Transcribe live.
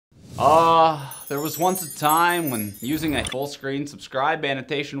There was once a time when using a full screen subscribe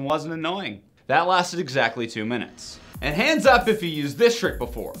annotation wasn't annoying. That lasted exactly 2 minutes. And hands up if you used this trick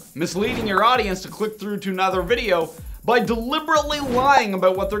before, misleading your audience to click through to another video by deliberately lying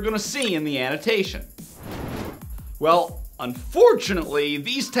about what they're gonna see in the annotation. Well, unfortunately,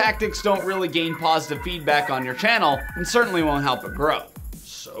 these tactics don't really gain positive feedback on your channel and certainly won't help it grow.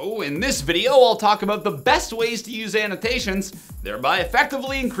 So in this video, I'll talk about the best ways to use annotations, thereby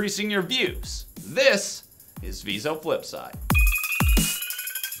effectively increasing your views. This is VISO Flipside.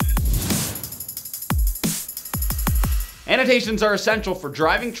 Annotations are essential for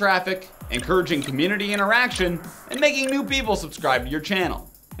driving traffic, encouraging community interaction, and making new people subscribe to your channel.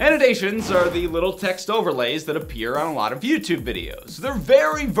 Annotations are the little text overlays that appear on a lot of YouTube videos. They're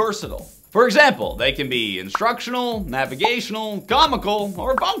very versatile. For example, they can be instructional, navigational, comical,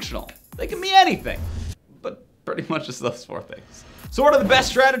 or functional. They can be anything, but pretty much just those 4 things. So what are the best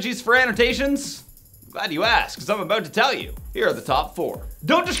strategies for annotations? I'm glad you asked, because I'm about to tell you. Here are the top 4.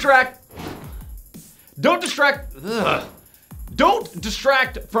 Don't distract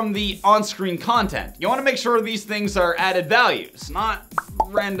from the on-screen content. You want to make sure these things are added values, not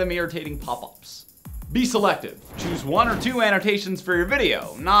random irritating pop-ups. Be selective. Choose 1 or 2 annotations for your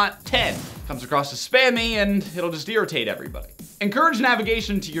video, not 10. Comes across as spammy and it'll just irritate everybody. Encourage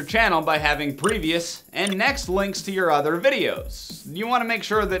navigation to your channel by having previous and next links to your other videos. You want to make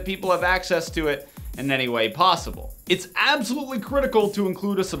sure that people have access to it in any way possible. It's absolutely critical to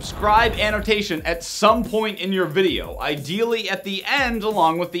include a subscribe annotation at some point in your video, ideally at the end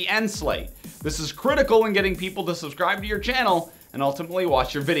along with the end slate. This is critical in getting people to subscribe to your channel and ultimately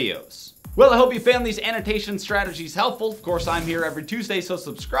watch your videos. Well, I hope you found these annotation strategies helpful. Of course, I'm here every Tuesday, so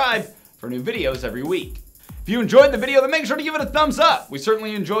subscribe for new videos every week. If you enjoyed the video, then make sure to give it a thumbs up. We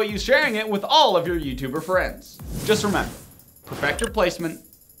certainly enjoy you sharing it with all of your YouTuber friends. Just remember, perfect your placement,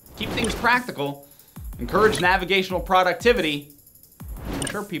 keep things practical, encourage navigational productivity, and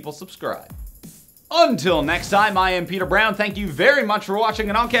ensure people subscribe. Until next time, I am Peter Brown. Thank you very much for watching,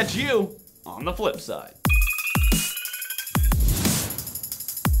 and I'll catch you on the flip side.